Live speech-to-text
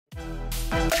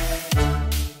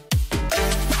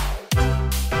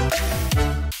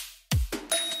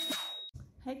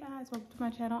Hey guys, welcome to my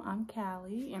channel. I'm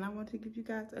Callie and I want to give you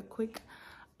guys a quick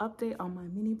update on my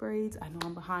mini braids. I know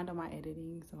I'm behind on my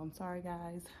editing, so I'm sorry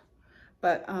guys,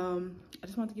 but I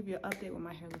just want to give you an update what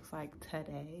my hair looks like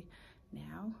today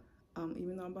now,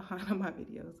 even though I'm behind on my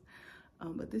videos.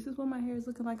 But this is what my hair is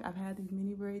looking like. I've had these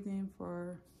mini braids in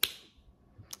for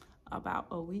about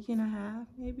a week and a half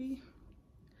maybe.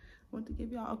 I want to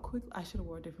give y'all a quick, I should have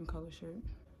wore a different color shirt.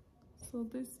 So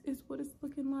this is what it's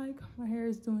looking like. My hair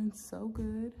is doing so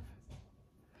good.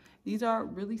 These are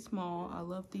really small. I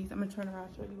love these. I'm gonna turn around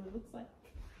and show you what it looks like.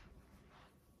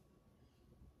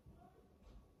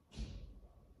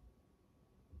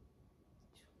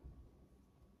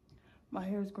 My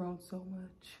hair has grown so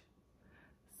much.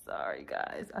 Sorry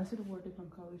guys, I should have worn a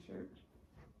different color shirt.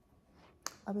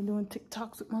 I've been doing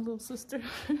TikToks with my little sister.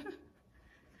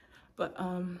 But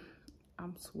I'm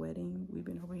sweating. We've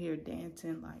been over here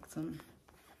dancing like some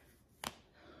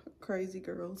crazy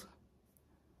girls.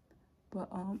 But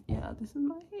yeah, this is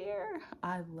my hair.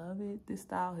 I love it. This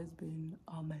style has been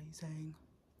amazing.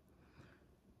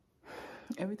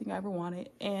 Everything I ever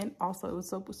wanted. And also it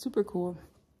was super cool.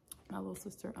 My little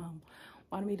sister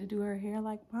wanted me to do her hair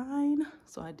like mine,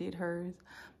 so I did hers.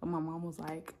 But my mom was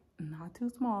like, not too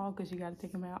small because you got to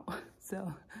take them out.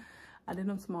 So I did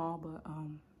them small, but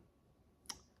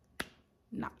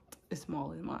not as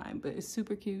small as mine. But it's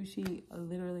super cute. She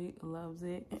literally loves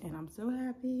it, and I'm so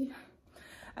happy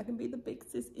I can be the big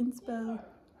sis inspo.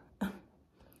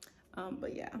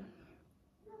 But yeah,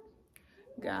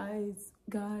 guys,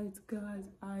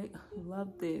 I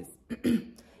love this.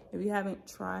 If you haven't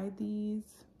tried these,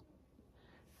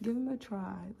 give them a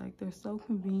try. Like, they're so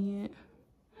convenient.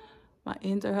 My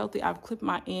ends are healthy. I've clipped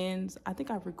my ends. I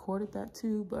think I've recorded that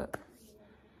too, but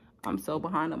I'm so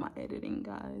behind on my editing,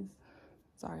 guys.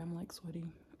 Sorry, I'm like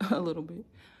sweating a little bit.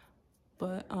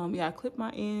 But yeah, I clipped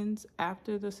my ends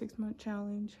after the 6-month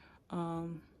challenge. So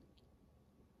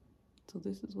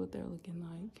this is what they're looking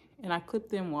like. And I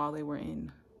clipped them while they were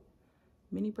in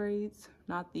mini braids.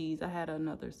 Not these. I had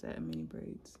another set of mini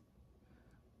braids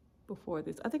before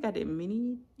this. I think I did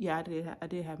mini. Yeah, I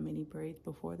did have mini braids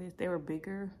before this. They were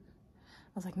bigger.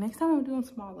 I was like, next time I'm doing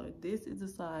smaller. This is the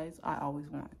size I always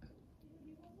want.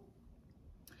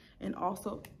 And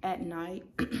also at night,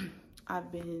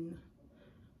 I've been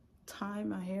tying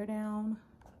my hair down.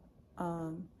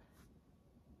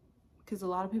 Because a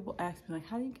lot of people ask me, like,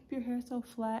 how do you keep your hair so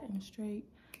flat and straight?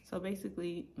 So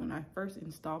basically, when I first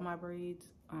install my braids,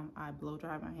 I blow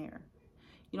dry my hair.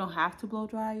 You don't have to blow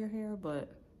dry your hair,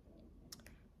 but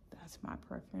that's my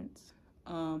preference.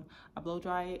 I blow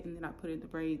dry it and then I put it in the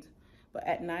braids. But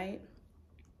at night,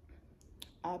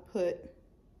 I put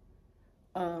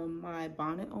my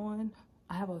bonnet on.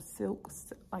 I have a silk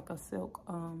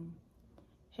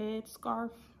head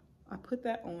scarf. I put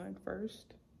that on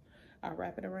first. I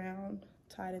wrap it around,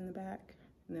 tie it in the back,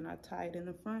 and then I tie it in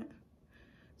the front.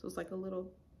 So it's like a little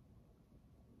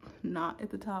knot at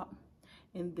the top.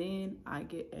 And then I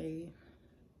get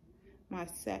my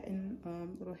satin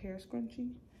little hair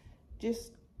scrunchie.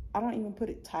 I don't even put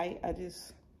it tight. I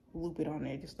just loop it on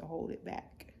there just to hold it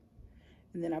back.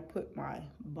 And then I put my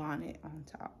bonnet on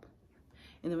top.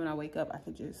 And then when I wake up, I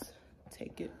can just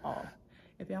take it off.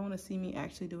 If y'all want to see me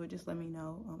actually do it, just let me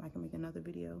know. I can make another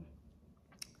video.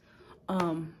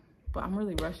 But I'm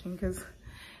really rushing because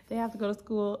they have to go to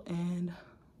school, and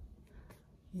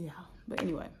yeah. But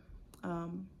anyway, but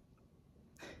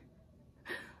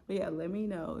yeah, let me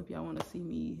know if y'all want to see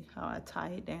me how I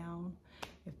tie it down,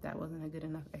 if that wasn't a good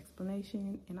enough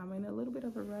explanation. And I'm in a little bit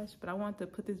of a rush, but I want to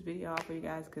put this video out for you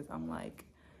guys because I'm like,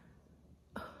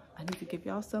 I need to give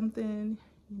y'all something.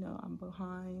 You know, I'm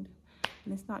behind,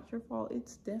 and it's not your fault.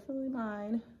 It's definitely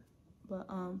mine. But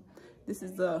this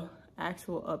is the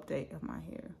actual update of my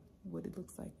hair, what it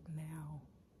looks like now.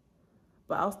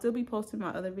 But I'll still be posting my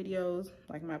other videos,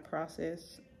 like my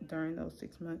process during those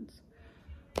 6 months.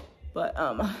 But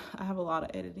I have a lot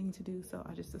of editing to do, so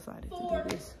I just decided to do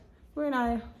this. Where am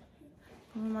I?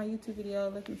 I'm in my YouTube video.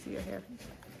 Let me see your hair.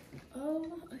 Oh,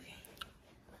 okay.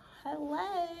 Hello.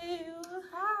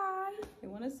 Hi. They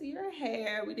want to see your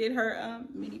hair. We did her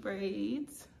mini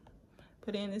braids.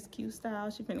 Put in this cute style.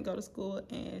 She finna go to school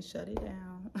and shut it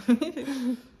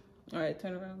down. All right,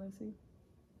 turn around. Let's see.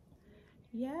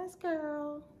 Yes,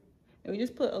 girl. And we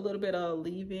just put a little bit of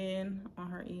leave-in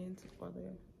on her ends for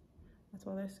there. That's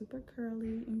why they're super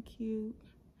curly and cute.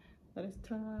 Let us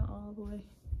turn around all the way.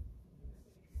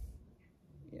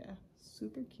 Yeah,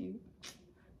 super cute.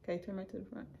 Okay, turn right to the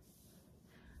front.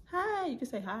 Hi, you can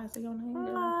say hi. Say your name.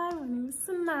 Hi, my name is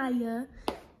Sanaya.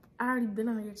 I already been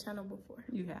on your channel before.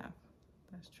 You have.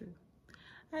 That's true.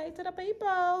 Hey to the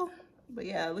people. But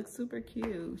yeah, it looks super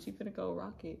cute. She finna go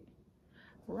rock it.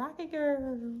 Rock it,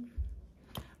 girl.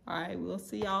 All right, we'll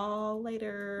see y'all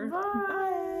later.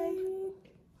 Bye.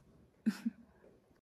 Bye.